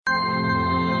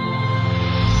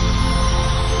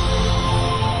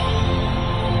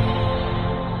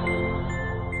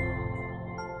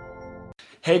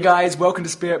Hey guys, welcome to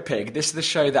Spirit Pig. This is the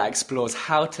show that explores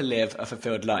how to live a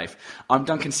fulfilled life. I'm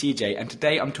Duncan CJ, and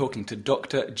today I'm talking to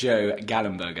Dr. Joe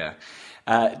Gallenberger.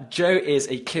 Joe is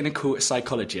a clinical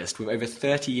psychologist with over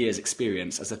 30 years'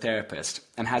 experience as a therapist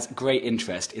and has great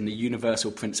interest in the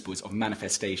universal principles of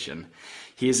manifestation.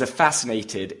 He is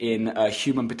fascinated in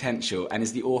human potential and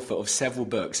is the author of several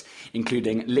books,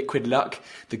 including Liquid Luck,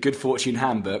 The Good Fortune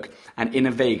Handbook, and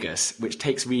Inner Vegas, which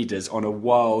takes readers on a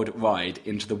wild ride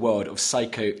into the world of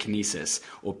psychokinesis,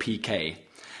 or PK.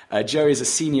 Joe is a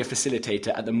senior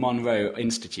facilitator at the Monroe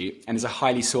Institute and is a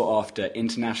highly sought-after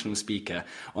international speaker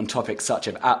on topics such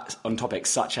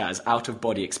as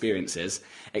out-of-body experiences,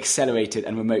 accelerated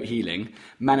and remote healing,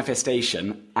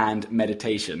 manifestation, and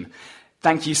meditation.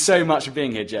 Thank you so much for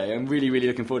being here, Joe. I'm really, really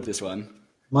looking forward to this one.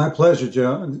 My pleasure,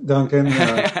 Duncan.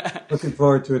 Looking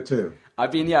forward to it too.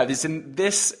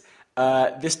 This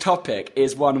topic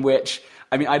is one which,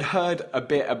 I'd heard a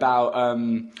bit about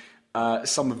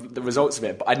some of the results of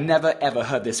it, but I'd never ever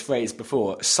heard this phrase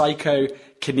before: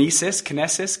 psychokinesis,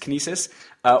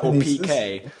 or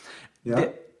PK. Yeah.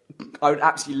 I would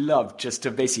absolutely love just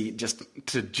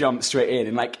to jump straight in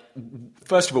and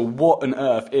first of all, what on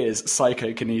earth is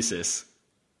psychokinesis?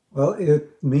 Well,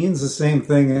 it means the same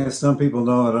thing as some people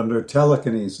know it under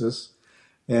telekinesis,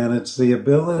 and it's the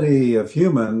ability of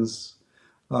humans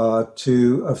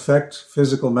to affect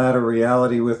physical matter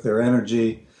reality with their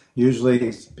energy.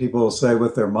 Usually people will say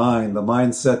with their mind. The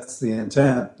mind sets the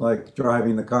intent, like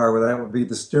driving the car, where that would be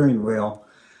the steering wheel,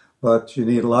 but you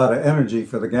need a lot of energy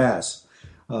for the gas.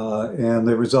 And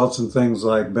it results in things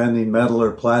like bending metal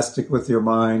or plastic with your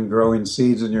mind, growing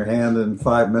seeds in your hand in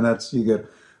 5 minutes. You get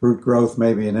root growth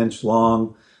maybe an inch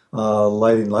long,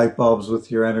 lighting light bulbs with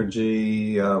your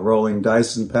energy, rolling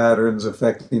Dyson patterns,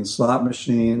 affecting slot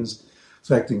machines,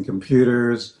 affecting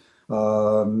computers,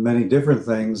 many different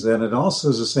things. And it also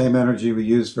is the same energy we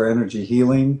use for energy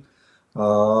healing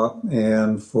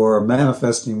and for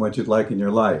manifesting what you'd like in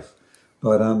your life.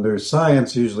 But under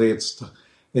science, usually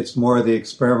it's more the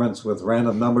experiments with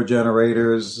random number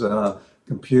generators,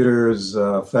 computers,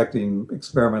 affecting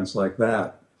experiments like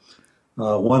that.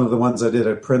 One of the ones I did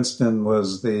at Princeton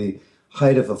was the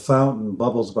height of a fountain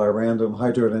bubbles by random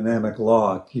hydrodynamic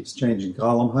law. It keeps changing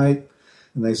column height.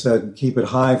 And they said, keep it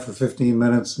high for 15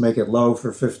 minutes, make it low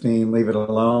for 15, leave it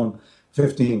alone,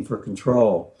 15 for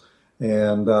control.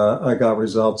 And I got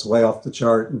results way off the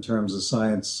chart in terms of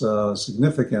science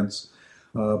significance,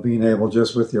 being able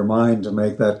just with your mind to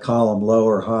make that column low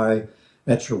or high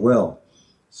at your will.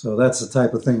 So that's the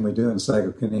type of thing we do in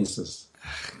psychokinesis.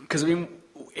 Because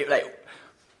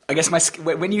I guess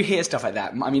when you hear stuff like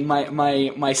that,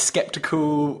 my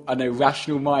skeptical,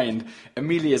 rational mind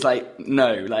immediately is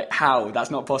no, how?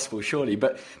 That's not possible, surely.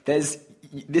 But there's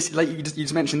this, like you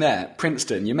just mentioned there,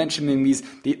 Princeton. You're mentioning these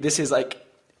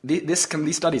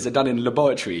studies are done in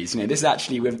laboratories. This is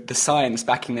actually with the science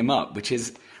backing them up, which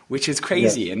is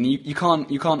crazy. Yes. And you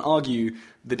can't argue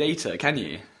the data, can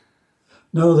you?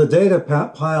 No, the data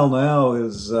pile now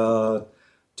is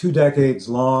 2 decades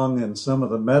long, and some of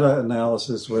the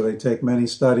meta-analysis where they take many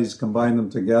studies, combine them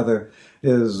together,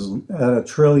 is at 1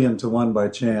 trillion to 1 by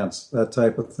chance, that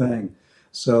type of thing.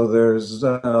 So there's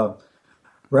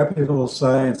reputable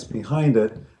science behind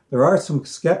it. There are some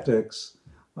skeptics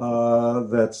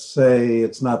that say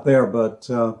it's not there, but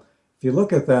if you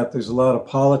look at that, there's a lot of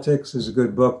politics. There's a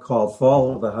good book called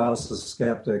Fall of the House of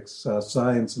Skeptics,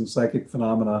 Science and Psychic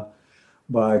Phenomena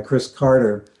by Chris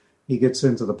Carter. He gets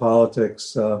into the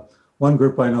politics. One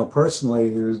group I know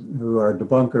personally who are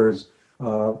debunkers,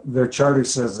 their charter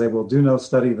says they will do no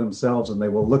study themselves and they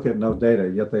will look at no data,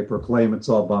 yet they proclaim it's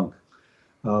all bunk.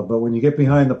 But when you get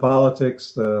behind the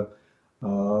politics, the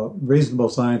reasonable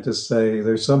scientists say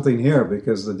there's something here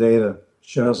because the data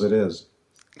shows it is.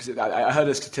 I heard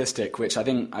a statistic which I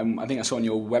think I saw on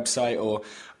your website or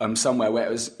somewhere where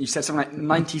it was, you said something like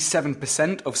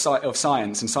 97% of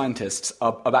science and scientists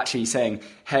are actually saying,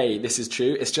 hey, this is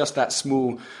true. It's just that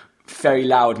small, very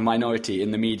loud minority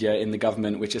in the media, in the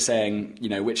government, which are saying,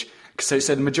 so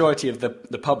the majority of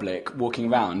the public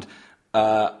walking around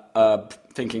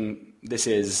thinking this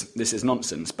is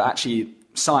nonsense. But actually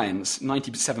science,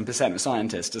 97% of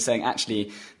scientists are saying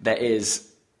actually there is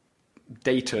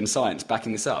data and science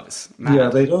backing this up. It's mad. Yeah,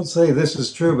 they don't say this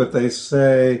is true, but they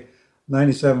say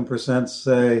 97%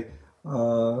 say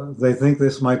they think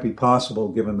this might be possible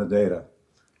given the data.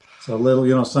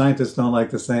 So scientists don't like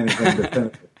to say anything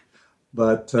definitive,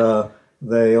 but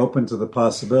they open to the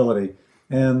possibility.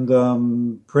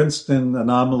 And Princeton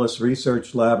Anomalous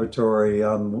Research Laboratory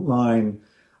online,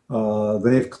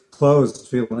 they've closed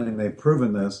feeling they've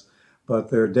proven this,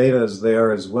 but their data is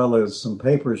there as well as some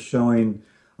papers showing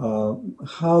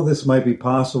how this might be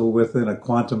possible within a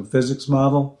quantum physics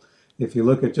model. If you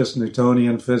look at just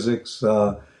Newtonian physics,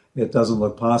 it doesn't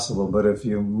look possible. But if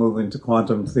you move into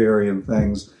quantum theory and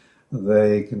things,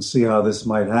 they can see how this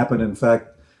might happen. In fact,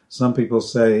 some people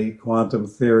say quantum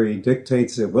theory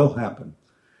dictates it will happen,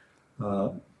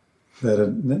 that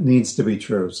it needs to be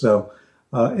true. So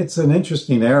it's an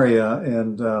interesting area,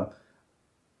 and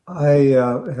I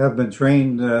have been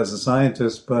trained as a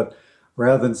scientist, but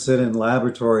rather than sit in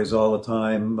laboratories all the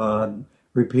time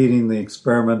repeating the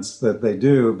experiments that they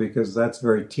do, because that's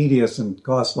very tedious and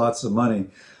costs lots of money,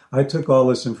 I took all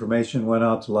this information, went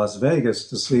out to Las Vegas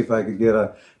to see if I could get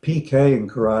a PK in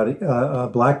karate, a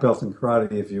black belt in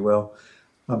karate, if you will.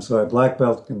 I'm sorry, black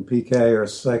belt in PK or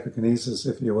psychokinesis,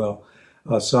 if you will.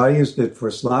 So I used it for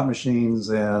slot machines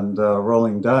and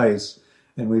rolling dice,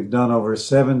 and we've done over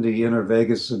 70 Inner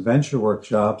Vegas adventure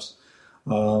workshops.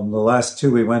 The last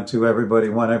two we went to, everybody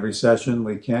won every session.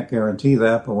 We can't guarantee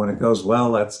that, but when it goes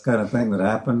well, that's the kind of thing that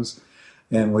happens.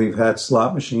 And we've had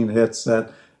slot machine hits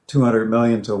at 200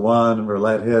 million to one,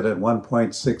 roulette hit at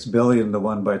 1.6 billion to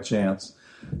one by chance.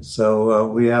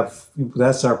 So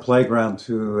that's our playground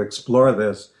to explore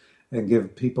this and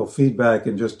give people feedback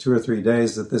in just 2 or 3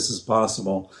 days that this is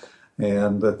possible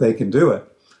and that they can do it.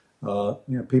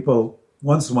 People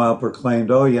once in a while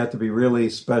proclaimed, oh, you have to be really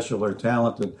special or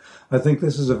talented. I think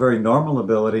this is a very normal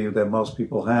ability that most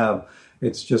people have.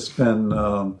 It's just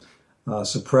been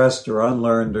suppressed or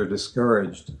unlearned or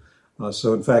discouraged.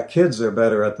 So, in fact, kids are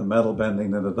better at the metal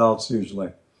bending than adults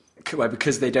usually. Well,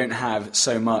 because they don't have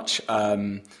so much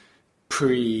they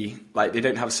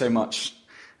don't have so much.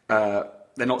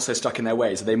 They're not so stuck in their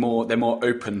ways. They're more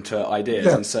open to ideas,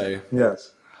 yes. And so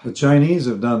yes, the Chinese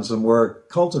have done some work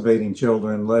cultivating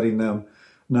children, letting them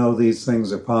know these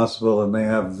things are possible, and they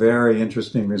have very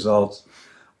interesting results,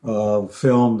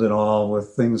 filmed and all, with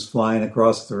things flying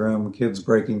across the room, kids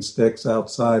breaking sticks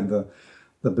outside the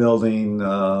building,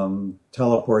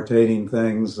 teleportating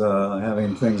things,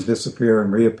 having things disappear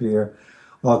and reappear,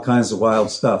 all kinds of wild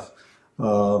stuff.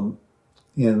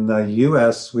 In the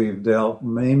U.S., we've dealt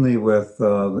mainly with,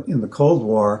 in the Cold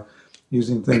War,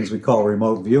 using things we call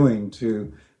remote viewing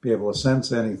to be able to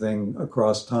sense anything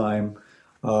across time.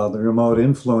 The remote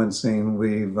influencing,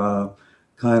 we've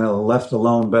kind of left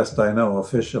alone, best I know,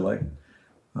 officially.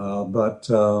 But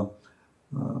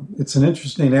it's an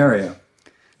interesting area.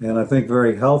 And I think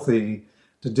very healthy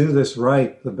to do this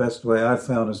right. The best way I've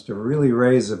found is to really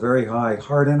raise a very high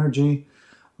heart energy,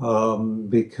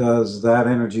 because that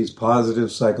energy is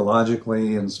positive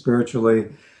psychologically and spiritually,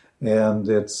 and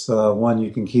it's one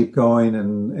you can keep going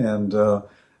and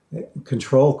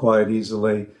control quite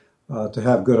easily to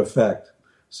have good effect.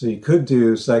 So you could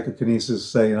do psychokinesis,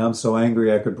 saying, I'm so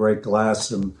angry I could break glass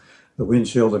and the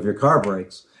windshield of your car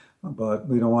breaks. But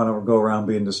we don't want to go around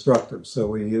being destructive. So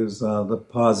we use the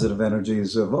positive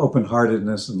energies of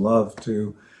open-heartedness and love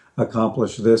to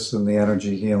accomplish this and the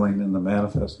energy healing and the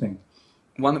manifesting.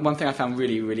 One thing I found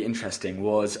really, really interesting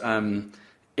was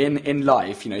in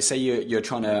life, say you're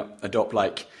trying to adopt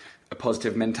like a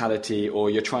positive mentality, or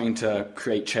you're trying to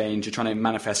create change, you're trying to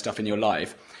manifest stuff in your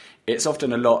life. It's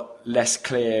often a lot less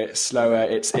clear, slower.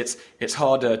 It's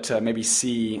harder to maybe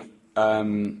see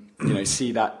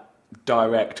see that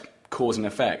direct cause and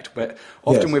effect. But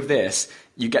often yes. With this,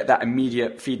 you get that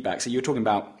immediate feedback. So you're talking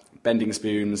about bending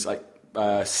spoons, like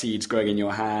seeds growing in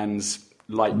your hands,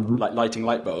 lighting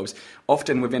light bulbs.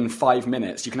 Often within 5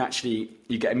 minutes, you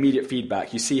get immediate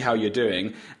feedback. You see how you're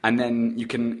doing, and then you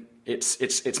can.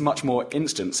 It's much more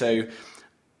instant. So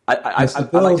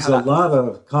it builds a lot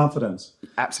of confidence.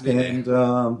 Absolutely.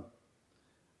 And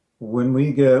when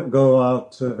we go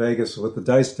out to Vegas with the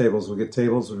dice tables, we get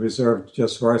tables reserved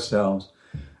just for ourselves.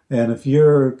 And if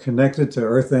you're connected to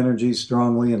earth energy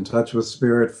strongly, in touch with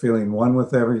spirit, feeling one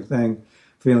with everything,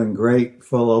 feeling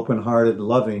grateful, open-hearted,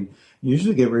 loving, you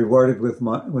usually get rewarded with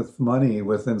money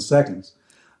within seconds.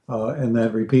 And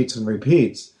that repeats and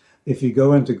repeats. If you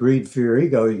go into greed, fear,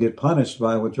 ego, you get punished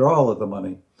by withdrawal of the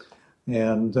money.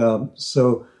 And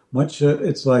so much,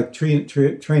 it's like training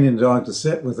a dog to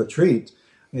sit with a treat.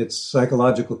 It's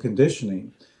psychological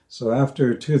conditioning. So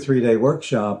after a 2 or 3 day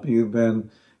workshop, you've been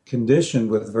conditioned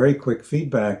with very quick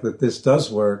feedback that this does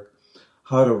work,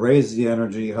 how to raise the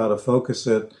energy, how to focus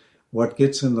it, what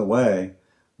gets in the way,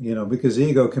 because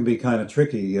ego can be kind of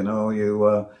tricky.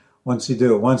 Once you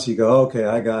do it once, you go, okay,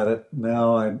 I got it.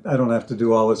 Now I don't have to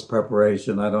do all this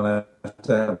preparation. I don't have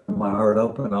to have my heart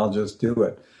open. I'll just do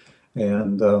it.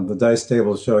 And the dice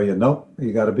tables show you, nope,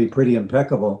 you got to be pretty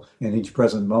impeccable in each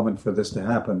present moment for this to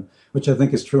happen, which I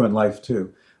think is true in life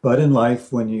too. But in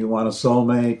life, when you want a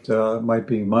soulmate, it might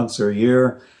be months or a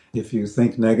year, If you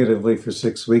think negatively for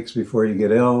 6 weeks before you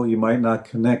get ill, you might not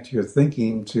connect your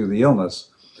thinking to the illness.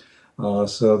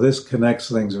 So this connects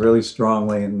things really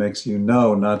strongly and makes you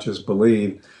know, not just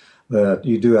believe, that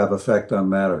you do have effect on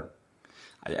matter.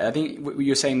 I think what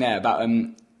you were saying there about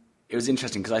it was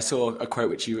interesting because I saw a quote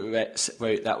which you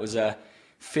wrote that was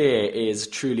fear is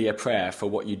truly a prayer for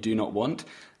what you do not want.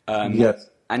 Yes.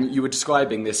 And you were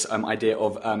describing this idea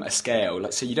of a scale.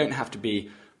 Like, so you don't have to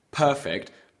be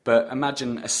perfect, but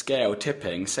imagine a scale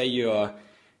tipping. Say you're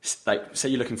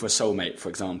looking for a soulmate, for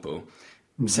example.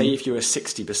 Mm-hmm. Say if you're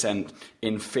 60%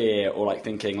 in fear or like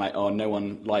thinking like, oh, no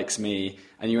one likes me,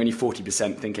 and you're only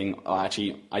 40% thinking, oh,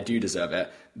 actually, I do deserve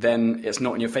it, then it's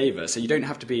not in your favor. So you don't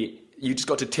have to be, you just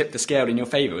got to tip the scale in your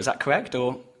favor. Is that correct?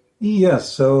 Or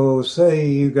Yes. So say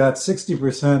you got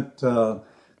 60%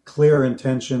 clear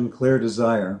intention, clear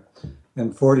desire,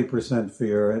 and 40%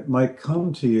 fear. It might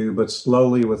come to you, but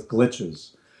slowly with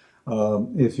glitches.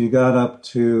 If you got up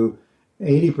to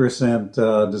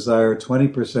 80% desire,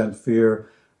 20% fear,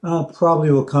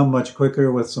 probably will come much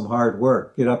quicker with some hard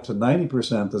work. Get up to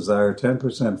 90% desire,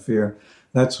 10% fear.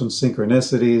 That's when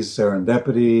synchronicities,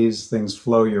 serendipities, things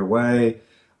flow your way,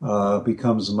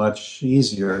 becomes much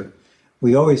easier.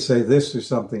 We always say this is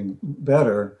something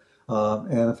better,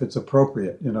 and if it's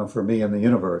appropriate, for me in the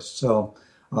universe. So,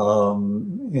 so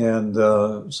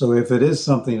if it is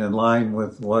something in line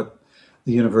with what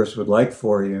the universe would like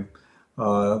for you,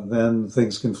 then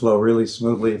things can flow really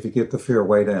smoothly if you get the fear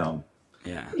way down.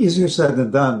 Yeah. Easier said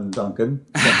than done, Duncan.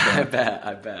 I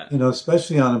bet.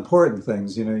 Especially on important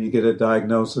things. You get a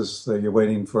diagnosis that you're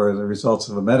waiting for the results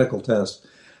of a medical test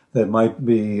that might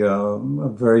be a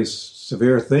very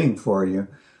severe thing for you.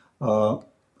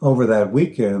 Over that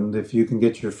weekend, if you can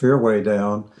get your fear way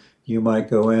down, you might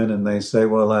go in and they say,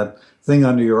 well, that thing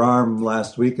under your arm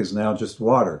last week is now just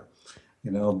water.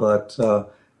 But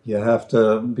you have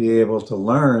to be able to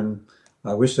learn.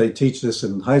 I wish they teach this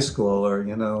in high school or,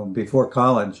 before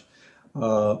college,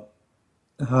 how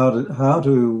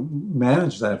to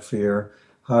manage that fear,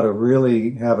 how to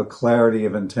really have a clarity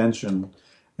of intention.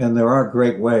 And there are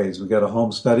great ways. We got a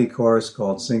home study course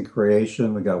called Sync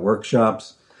Creation. We got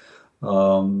workshops.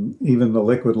 Even the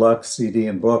Liquid Lux CD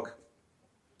and book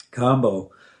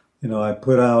combo. I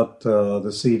put out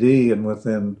the CD, and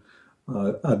within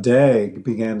a day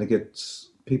began to get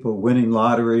people winning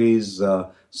lotteries,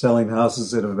 selling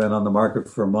houses that have been on the market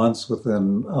for months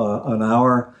within an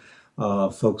hour,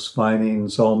 folks finding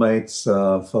soulmates,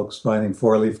 folks finding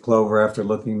four-leaf clover after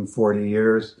looking 40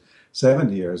 years,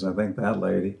 70 years, I think that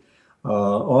lady.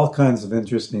 All kinds of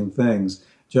interesting things,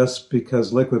 just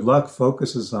because Liquid Luck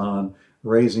focuses on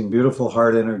raising beautiful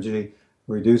heart energy,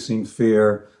 reducing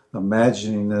fear,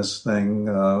 imagining this thing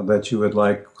that you would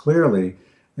like clearly,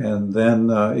 and then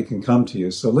it can come to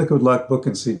you. So Liquid Luck book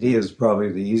and CD is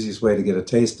probably the easiest way to get a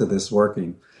taste of this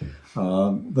working.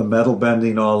 The metal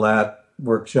bending, all that,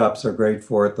 workshops are great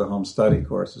for it. The home study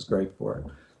course is great for it.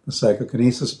 The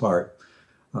psychokinesis part.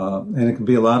 And it can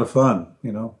be a lot of fun,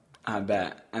 I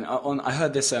bet. And I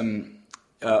heard this, I think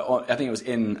it was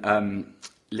in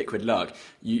Liquid Luck.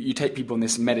 You take people on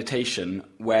this meditation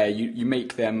where you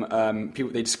make them,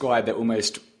 people, they describe they're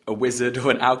almost a wizard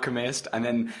or an alchemist, and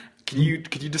then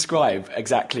could you describe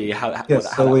exactly how that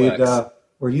works?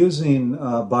 We're using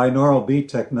binaural beat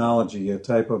technology, a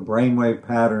type of brainwave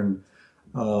pattern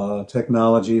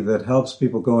technology that helps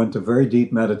people go into very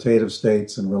deep meditative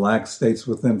states and relaxed states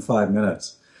within 5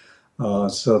 minutes.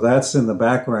 So that's in the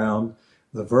background.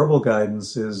 The verbal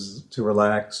guidance is to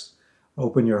relax,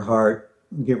 open your heart,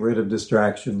 get rid of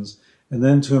distractions, and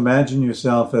then to imagine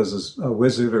yourself as a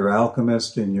wizard or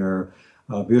alchemist in your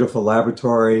beautiful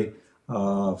laboratory,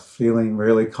 feeling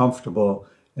really comfortable,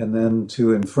 and then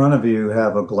to in front of you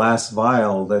have a glass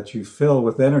vial that you fill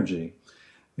with energy.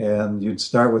 And you'd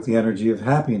start with the energy of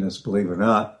happiness, believe it or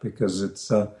not, because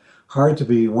it's hard to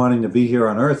be wanting to be here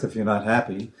on earth if you're not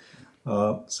happy.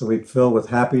 So we'd fill with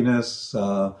happiness,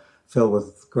 fill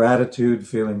with gratitude,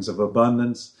 feelings of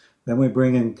abundance. Then we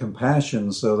bring in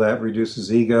compassion, so that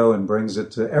reduces ego and brings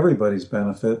it to everybody's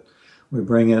benefit. We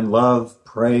bring in love,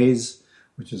 praise,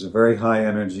 which is a very high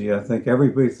energy. I think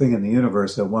everything in the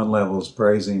universe at one level is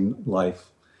praising life.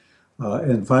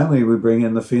 And finally, we bring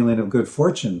in the feeling of good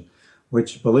fortune,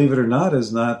 which, believe it or not,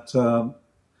 is not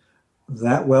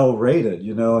that well rated.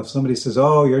 If somebody says,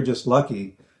 oh, you're just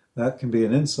lucky, that can be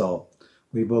an insult.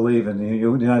 We believe in the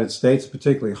United States,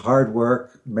 particularly hard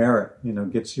work, merit,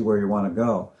 gets you where you want to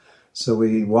go. So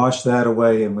we wash that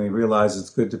away and we realize it's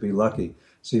good to be lucky.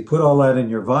 So you put all that in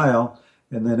your vial,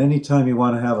 and then anytime you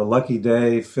want to have a lucky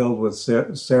day filled with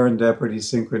serendipity,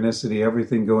 synchronicity,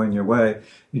 everything going your way,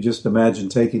 you just imagine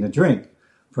taking a drink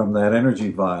from that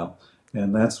energy vial.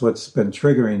 And that's what's been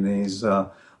triggering these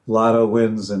lotto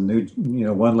wins. And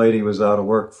one lady was out of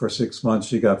work for 6 months.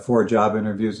 She got 4 job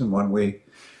interviews in 1 week.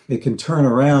 It can turn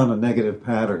around a negative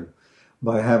pattern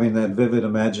by having that vivid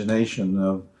imagination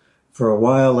of, for a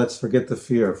while, let's forget the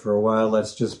fear. For a while,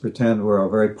 let's just pretend we're a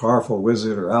very powerful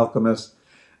wizard or alchemist,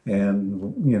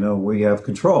 and, we have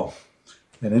control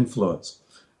and influence.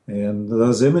 And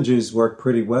those images work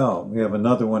pretty well. We have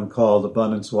another one called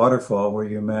Abundance Waterfall, where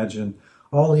you imagine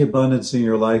all the abundance in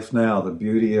your life now, the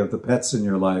beauty of the pets in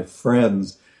your life,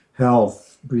 friends,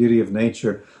 health, beauty of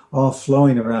nature, all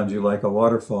flowing around you like a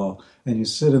waterfall. And you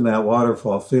sit in that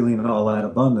waterfall feeling all that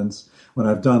abundance. When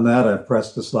I've done that, I've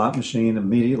pressed the slot machine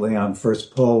immediately on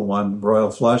first pull, one royal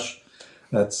flush.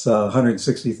 That's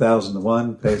 160,000 to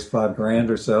 1, pays $5,000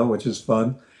 or so, which is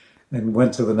fun. And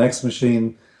went to the next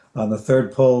machine. On the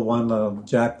third pull, won the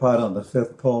jackpot. On the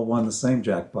fifth pull, won the same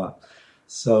jackpot.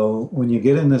 So when you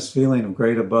get in this feeling of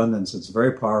great abundance, it's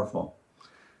very powerful.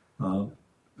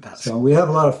 So we have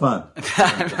a lot of fun.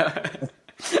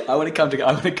 I want to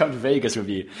come to Vegas with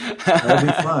you. That'll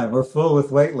be fine. We're full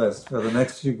with wait lists for the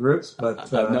next few groups,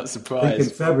 but I'm not surprised. I think in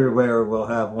February we'll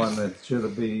have one that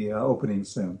should be opening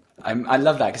soon. I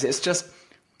love that, because it's just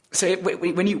so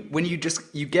when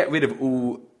you get rid of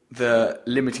all the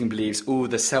limiting beliefs, all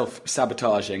the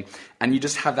self-sabotaging, and you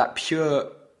just have that pure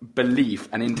belief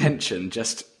and intention,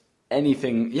 just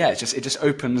anything, it just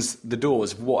opens the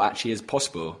doors of what actually is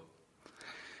possible.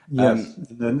 Yes,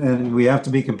 and we have to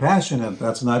be compassionate.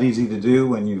 That's not easy to do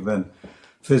when you've been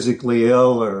physically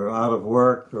ill or out of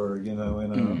work, or in a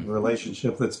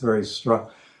relationship that's very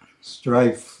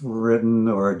strife-ridden,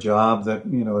 or a job that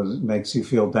makes you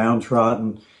feel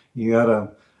downtrodden. You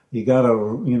gotta.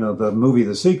 The movie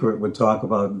The Secret would talk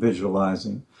about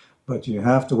visualizing, but you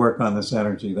have to work on this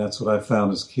energy. That's what I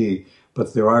found is key.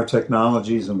 But there are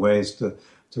technologies and ways to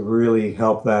really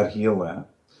help that heal that.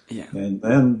 Yeah. And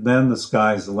then the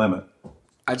sky's the limit.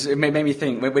 It made me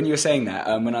think, when you were saying that,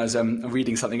 when I was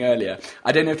reading something earlier,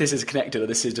 I don't know if this is connected or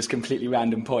this is just completely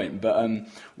random point, but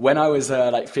when I was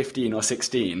 15 or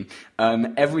 16,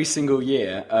 every single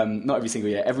week,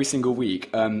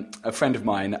 a friend of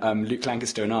mine, Luke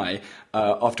Lancaster, and I,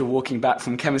 after walking back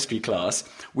from chemistry class,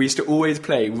 we used to always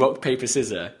play rock, paper,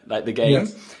 scissors, like the game.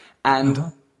 Yes.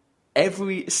 And it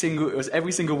was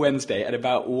every single Wednesday at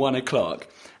about 1 o'clock.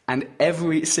 And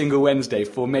every single Wednesday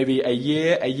for maybe a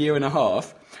year and a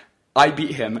half, I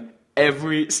beat him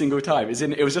every single time.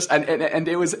 It was just, and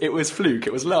it was fluke.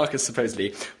 It was luck,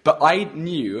 supposedly. But I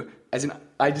knew,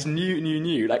 I just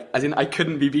knew, I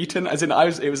couldn't be beaten.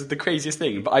 It was the craziest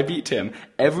thing. But I beat him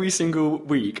every single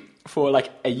week for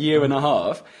a year and a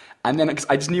half. And then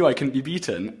I just knew I couldn't be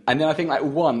beaten. And then I think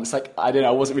once, I don't know,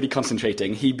 I wasn't really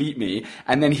concentrating. He beat me.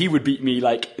 And then he would beat me,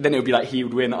 then it would be he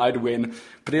would win, I'd win.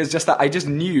 But it was just that I just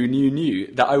knew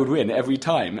that I would win every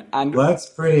time. And well, that's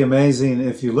pretty amazing.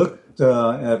 If you looked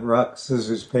at rock,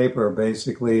 scissors, paper,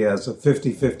 basically as a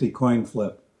 50-50 coin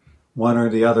flip, one or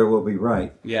the other will be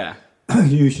right. Yeah.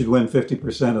 You should win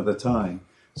 50% of the time.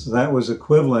 So that was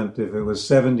equivalent, if it was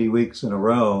 70 weeks in a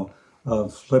row,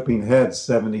 of flipping heads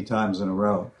 70 times in a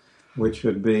row, which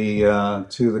would be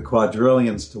to the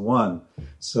quadrillions to 1.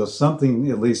 So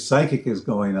something, at least psychic, is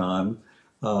going on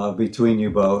between you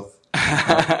both.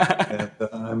 And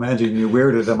I imagine you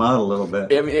weirded them out a little bit.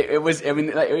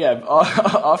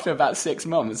 After about 6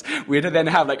 months, we'd then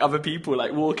have other people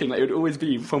walking. It would always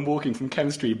be walking from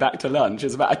chemistry back to lunch. It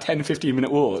was about a 10-15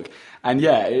 minute walk. And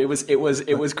it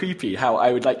was creepy how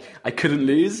I would I couldn't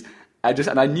lose. I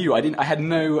knew I had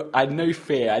no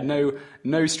fear, I had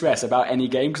no stress about any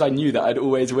game, because I knew that I'd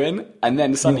always win. And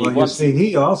then suddenly,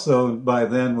 he also by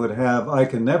then would have I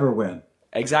can never win.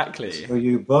 Exactly. So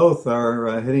you both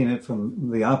are hitting it from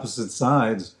the opposite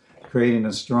sides, creating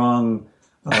a strong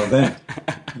event,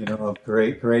 of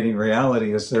creating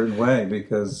reality a certain way,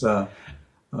 because and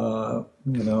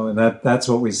that's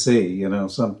what we see.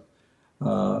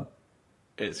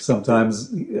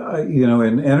 Sometimes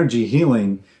in energy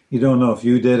healing, you don't know if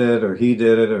you did it or he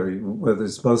did it or whether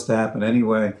it's supposed to happen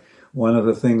anyway. One of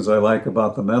the things I like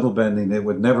about the metal bending, it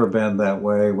would never bend that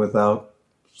way without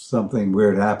something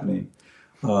weird happening.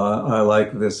 I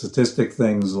like the statistic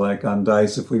things, like on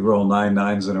dice, if we roll 9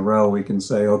 nines in a row, we can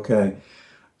say, okay,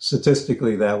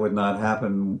 statistically that would not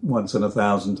happen once in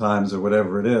 1,000 times or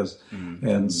whatever it is. Mm-hmm.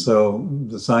 And so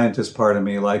the scientist part of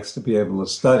me likes to be able to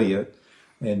study it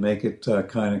and make it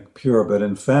kind of pure. But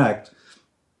in fact,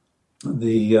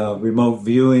 the remote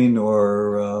viewing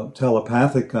or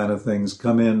telepathic kind of things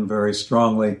come in very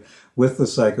strongly with the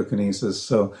psychokinesis.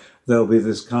 So there'll be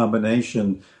this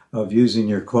combination of using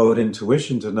your quote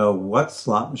intuition to know what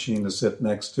slot machine to sit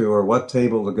next to or what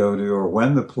table to go to or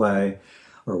when to play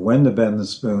or when to bend the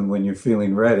spoon when you're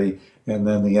feeling ready, and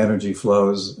then the energy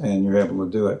flows and you're able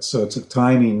to do it. So it's a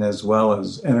timing as well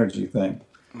as energy thing.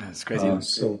 That's crazy.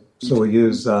 So we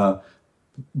use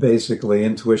basically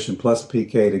intuition plus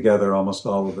PK together almost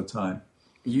all of the time.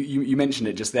 You mentioned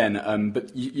it just then,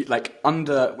 but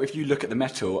if you look at the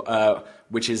metal,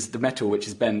 which is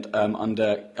bent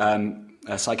under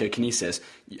psychokinesis,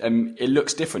 it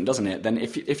looks different, doesn't it? Than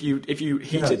if you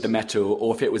heated the metal,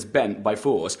 or if it was bent by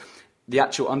force, the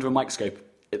actual under a microscope,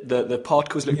 the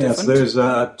particles look different. Yes,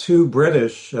 there's two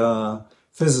British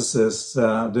physicists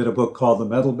did a book called The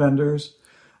Metal Benders,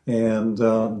 and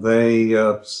they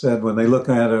said when they look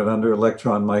at it under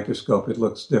electron microscope, it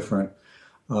looks different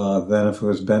than if it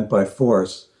was bent by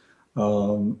force.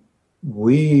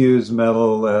 We use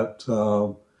metal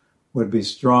that would be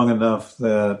strong enough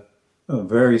that a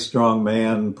very strong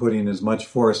man putting as much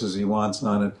force as he wants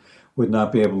on it would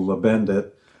not be able to bend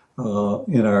it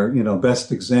in our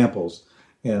best examples.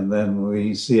 And then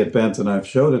we see it bent, and I've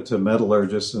showed it to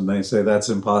metallurgists, and they say that's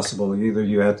impossible. Either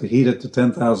you have to heat it to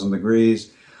 10,000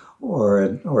 degrees,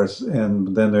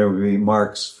 and then there would be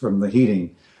marks from the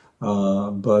heating.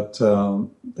 But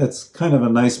that's kind of a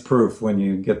nice proof when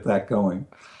you get that going.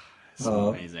 It's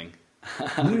amazing.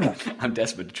 Yeah. I'm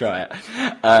desperate to try it.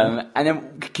 And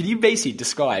then, can you basically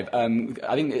describe?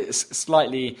 I think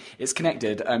it's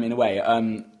connected in a way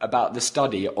about the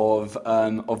study of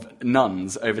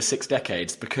nuns over 6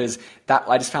 decades, because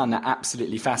I just found that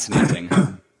absolutely fascinating.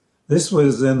 This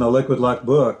was in the Liquid Luck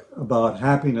book about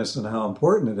happiness and how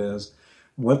important it is.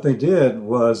 What they did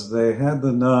was they had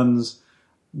the nuns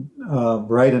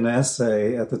write an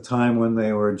essay at the time when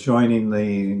they were joining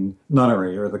the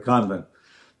nunnery or the convent.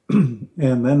 And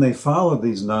then they followed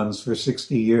these nuns for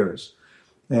 60 years.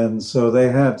 And so they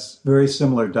had very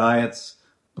similar diets,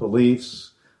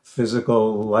 beliefs,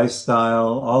 physical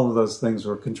lifestyle, all of those things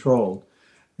were controlled.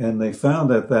 And they found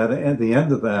that at the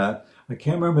end of that, I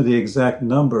can't remember the exact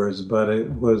numbers, but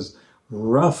it was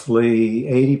roughly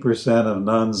 80% of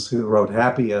nuns who wrote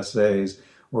happy essays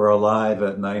were alive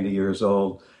at 90 years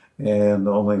old, and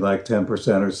only like 10%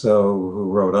 or so who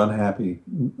wrote unhappy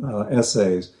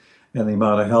essays. And the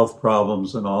amount of health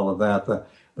problems and all of that,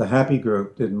 the happy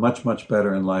group did much, much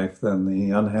better in life than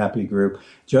the unhappy group,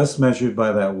 just measured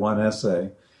by that one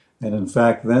essay. And in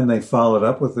fact, then they followed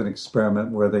up with an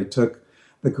experiment where they took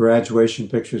the graduation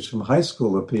pictures from high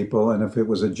school of people, and if it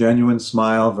was a genuine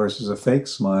smile versus a fake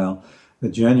smile, the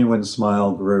genuine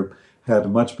smile group had a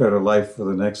much better life for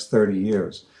the next 30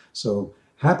 years. So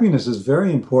happiness is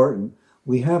very important.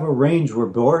 We have a range we're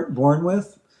born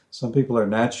with. Some people are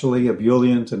naturally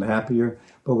ebullient and happier,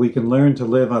 but we can learn to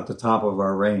live at the top of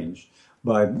our range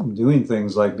by doing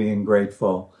things like being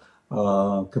grateful,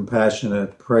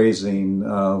 compassionate, praising,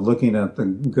 looking at the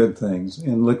good things.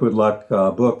 In Liquid Luck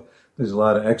book, there's a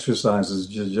lot of exercises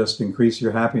to just increase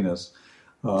your happiness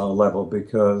level,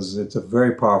 because it's a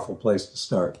very powerful place to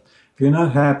start. If you're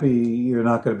not happy, you're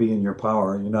not going to be in your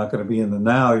power. You're not going to be in the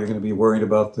now. You're going to be worried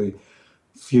about the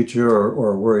future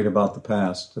or worried about the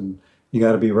past. And you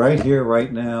got to be right here,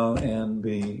 right now, and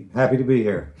be happy to be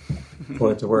here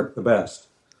for it to work the best.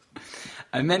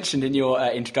 I mentioned in your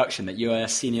introduction that you're a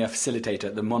senior facilitator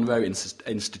at the Monroe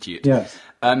Institute. Yes.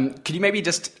 Could you maybe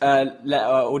just let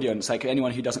our audience, like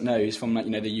anyone who doesn't know, who's from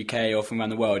the UK or from around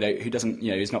the world, who doesn't,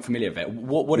 is not familiar with it,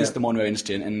 what is the Monroe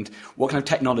Institute, and what kind of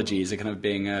technologies are kind of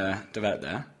being developed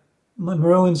there?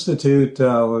 Monroe Institute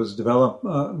was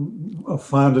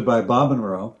founded by Bob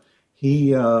Monroe.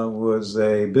 He was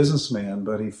a businessman,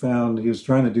 but he was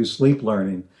trying to do sleep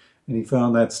learning, and he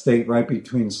found that state right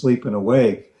between sleep and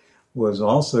awake was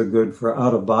also good for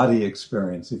out-of-body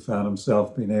experience. He found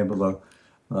himself being able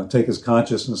to take his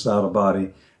consciousness out of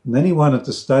body. And then he wanted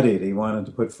to study it. He wanted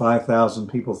to put 5,000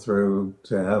 people through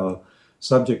to have a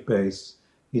subject base.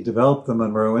 He developed the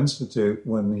Monroe Institute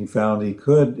when he found he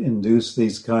could induce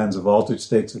these kinds of altered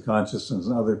states of consciousness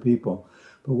in other people.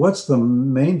 But what's the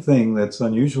main thing that's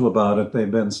unusual about it?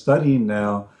 They've been studying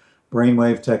now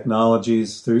brainwave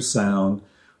technologies through sound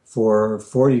for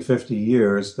 40, 50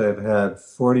 years. They've had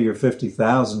 40 or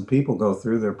 50,000 people go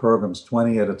through their programs,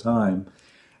 20 at a time.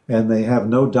 And they have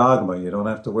no dogma. You don't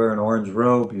have to wear an orange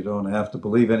robe. You don't have to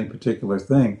believe any particular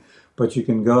thing. But you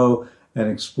can go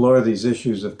and explore these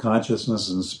issues of consciousness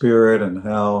and spirit and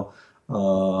how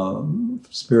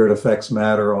spirit affects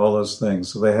matter, all those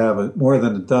things. So they have more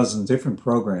than a dozen different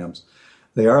programs.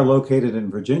 They are located in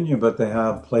Virginia, but they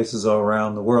have places all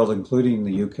around the world, including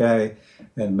the UK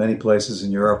and many places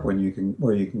in Europe where you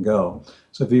can go.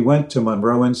 So if you went to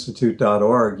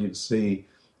monroeinstitute.org, you'd see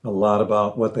a lot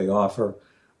about what they offer.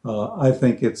 I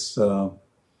think it's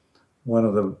one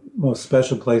of the most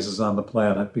special places on the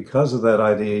planet because of that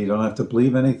idea. You don't have to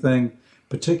believe anything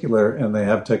particular, and they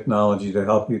have technology to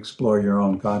help you explore your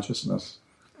own consciousness.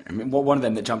 I mean, one of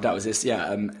them that jumped out was this,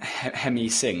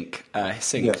 HemiSync.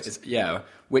 Sync, Yes.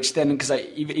 Which then, because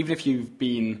even if you've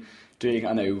been doing,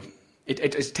 I know,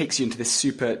 it takes you into this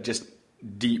super just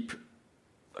deep,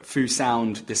 through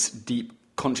sound, this deep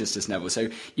consciousness level. So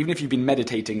even if you've been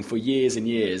meditating for years and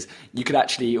years, you could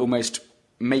actually almost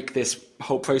make this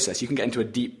whole process. You can get into a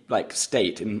deep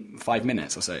state in 5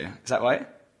 minutes or so. Is that right?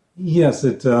 Yes,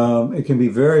 it can be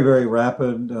very, very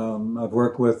rapid. I've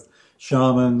worked with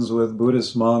shamans, with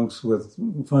Buddhist monks, with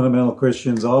fundamental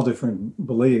Christians, all different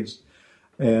beliefs,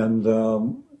 and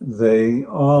they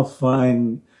all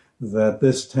find that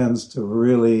this tends to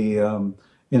really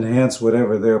enhance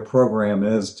whatever their program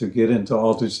is to get into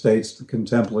altered states, to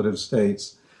contemplative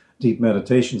states, deep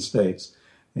meditation states.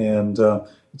 And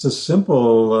it's a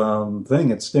simple thing.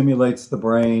 It stimulates the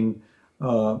brain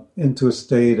into a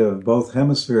state of both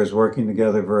hemispheres working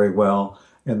together very well,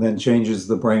 and then changes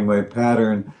the brainwave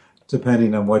pattern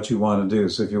depending on what you want to do.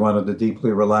 So if you wanted to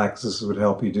deeply relax, this would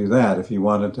help you do that. If you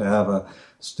wanted to have a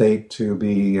state to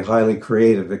be highly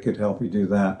creative, it could help you do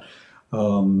that.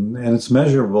 And it's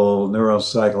measurable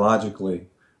neuropsychologically,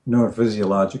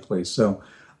 neurophysiologically. So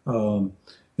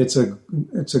it's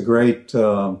a great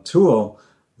tool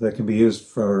that can be used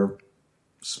for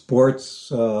sports,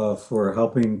 for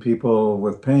helping people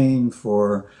with pain,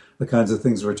 for the kinds of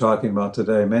things we're talking about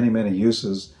today. Many, many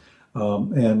uses.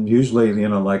 And usually,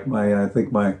 like I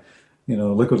think my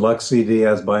Liquid Lux CD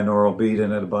has binaural beat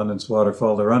in it, Abundance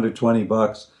Waterfall. They're under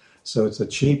 $20, so it's a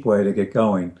cheap way to get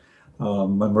going.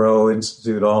 Monroe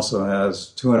Institute also has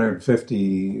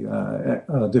 250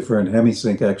 different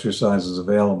HemiSync exercises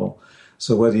available.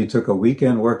 So whether you took a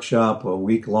weekend workshop, a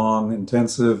week-long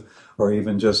intensive, or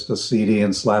even just a CD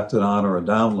and slapped it on or a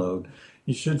download,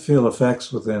 you should feel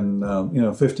effects within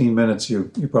 15 minutes.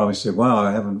 You probably say, wow,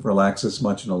 I haven't relaxed this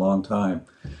much in a long time.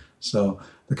 So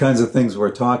the kinds of things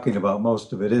we're talking about,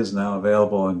 most of it is now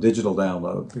available in digital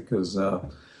download because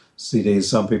CDs,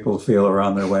 some people feel are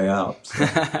on their way out.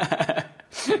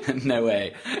 So. No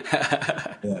way.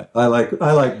 Yeah, I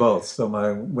like both. So my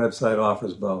website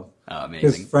offers both. Oh, amazing.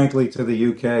 Because frankly, to the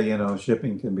UK,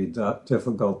 shipping can be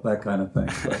difficult, that kind of thing.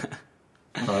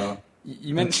 But,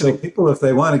 you mentioned so people, if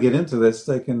they want to get into this,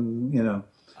 they can,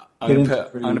 I'm going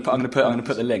to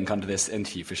put the link under this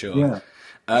interview for sure. Yeah.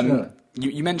 Sure.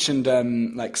 You mentioned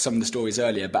some of the stories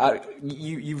earlier, but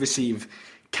you receive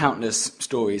countless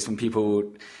stories from people,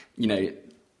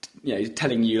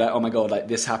 telling you oh my God,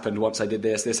 this happened once I did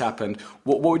this happened.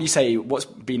 What would you say? What's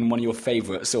been one of your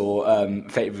favorites or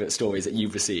favorite stories that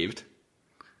you've received?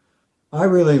 I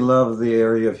really love the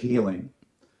area of healing.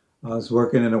 I was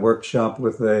working in a workshop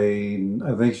with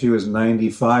I think she was a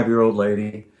 95-year-old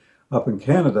lady up in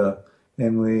Canada,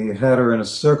 and we had her in a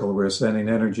circle. We were sending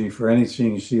energy for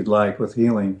anything she'd like with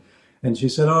healing. And she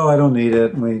said, oh, I don't need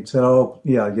it. And we said, oh,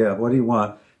 yeah, what do you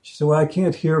want? She said, well, I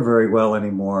can't hear very well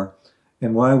anymore.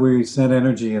 And while we sent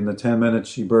energy in the 10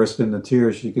 minutes, she burst into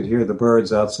tears. She could hear the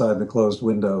birds outside the closed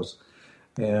windows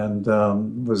and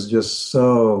was just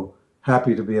so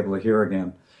happy to be able to hear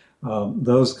again.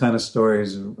 Those kind of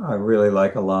stories I really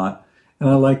like a lot. And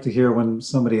I like to hear when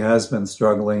somebody has been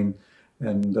struggling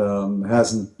and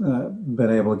hasn't been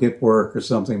able to get work or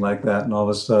something like that. And all of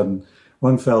a sudden,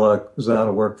 one fella was out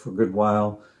of work for a good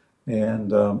while,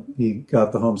 and he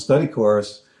got the home study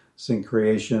course, Sync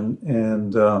Creation,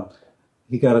 and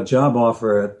he got a job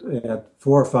offer at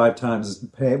 4 or 5 times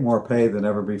more pay than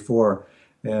ever before,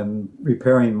 and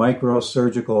repairing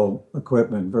microsurgical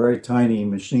equipment, very tiny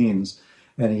machines.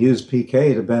 And he used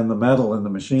PK to bend the metal in the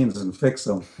machines and fix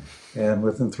them. And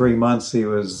within 3 months, he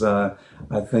was, I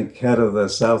think, head of the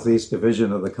Southeast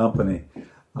division of the company.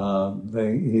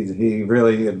 He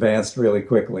really advanced really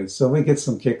quickly. So we get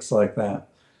some kicks like that.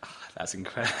 That's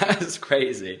incredible. That's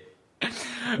crazy.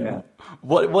 Yeah.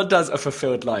 What does a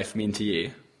fulfilled life mean to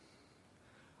you?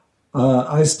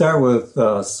 I start with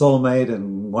soulmate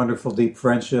and wonderful deep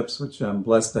friendships, which I'm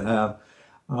blessed to have.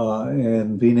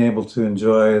 And being able to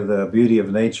enjoy the beauty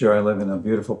of nature. I live in a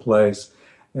beautiful place.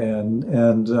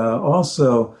 And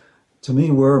also, to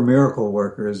me, we're miracle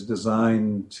workers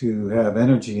designed to have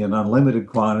energy in unlimited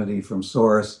quantity from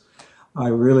source. I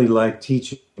really like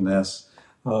teaching this,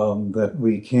 that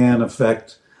we can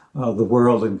affect the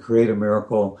world and create a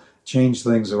miracle, change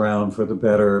things around for the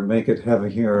better, make it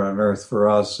heaven here on earth for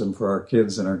us and for our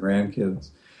kids and our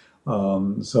grandkids.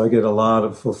 So I get a lot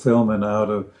of fulfillment out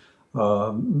of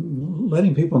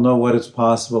letting people know what is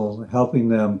possible, helping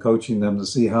them, coaching them to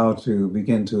see how to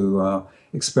begin to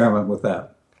experiment with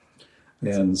that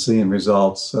and seeing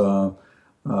results.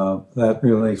 That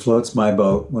really floats my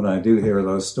boat when I do hear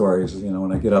those stories,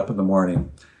 when I get up in the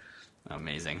morning.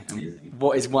 Amazing. And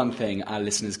what is one thing our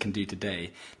listeners can do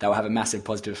today that will have a massive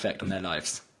positive effect on their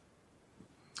lives?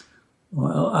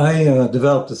 Well, I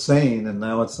developed a saying, and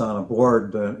now it's on a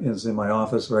board that is in my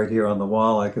office right here on the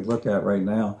wall I could look at right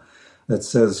now, that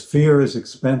says, fear is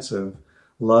expensive,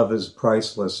 love is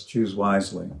priceless, choose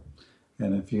wisely.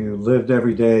 And if you lived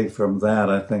every day from that,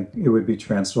 I think it would be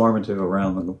transformative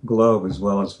around the globe as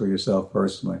well as for yourself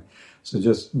personally. So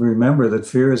just remember that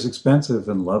fear is expensive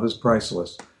and love is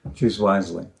priceless. Choose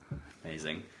wisely.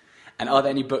 Amazing. And are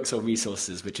there any books or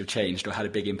resources which have changed or had a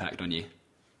big impact on you?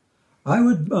 I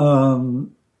would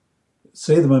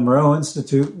say the Monroe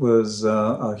Institute was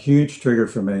a huge trigger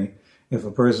for me. If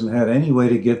a person had any way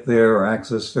to get there or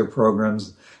access their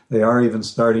programs, they are even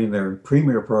starting their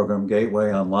premier program,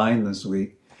 Gateway, online this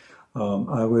week.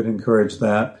 I would encourage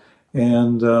that.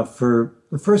 And for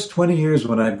the first 20 years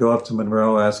when I'd go up to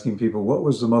Monroe asking people what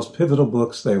was the most pivotal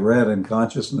books they read in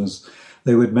consciousness,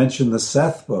 they would mention the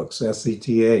Seth books,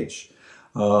 S-E-T-H.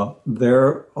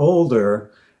 They're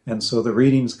older, and so the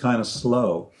reading's kind of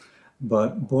slow.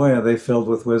 But boy, are they filled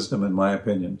with wisdom, in my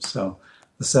opinion. So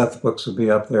the Seth books would be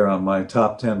up there on my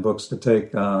top 10 books to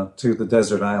take to the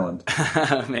desert island.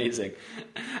 Amazing.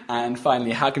 And finally,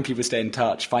 how can people stay in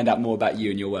touch, find out more about you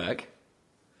and your work?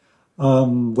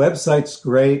 Website's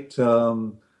great.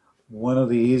 One of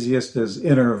the easiest is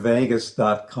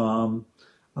innervegas.com.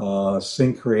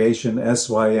 Syncreation,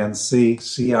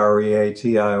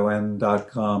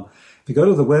 SYNCCREATION.com. If you go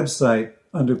to the website,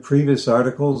 under previous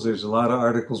articles, there's a lot of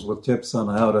articles with tips on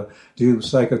how to do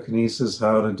psychokinesis,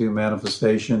 how to do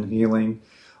manifestation, healing,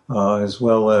 as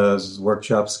well as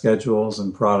workshop schedules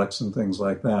and products and things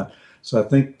like that. So I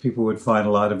think people would find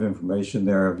a lot of information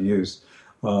there of use.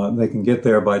 They can get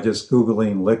there by just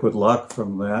Googling Liquid Luck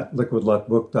from that,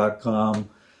 liquidluckbook.com.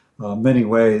 Many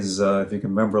ways. If you can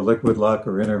remember Liquid Luck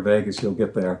or Inner Vegas, you'll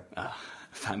get there.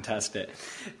 Fantastic.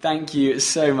 Thank you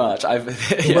so much.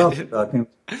 You're welcome.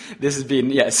 This has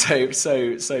been so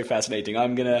fascinating.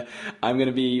 I'm gonna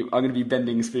be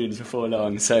bending spoons before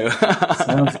long. So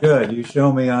sounds good. You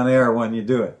show me on air when you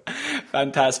do it.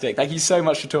 Fantastic. Thank you so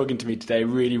much for talking to me today.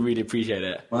 Really, really appreciate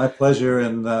it. My pleasure,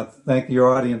 and thank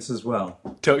your audience as well.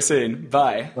 Talk soon.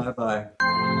 Bye.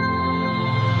 Bye-bye.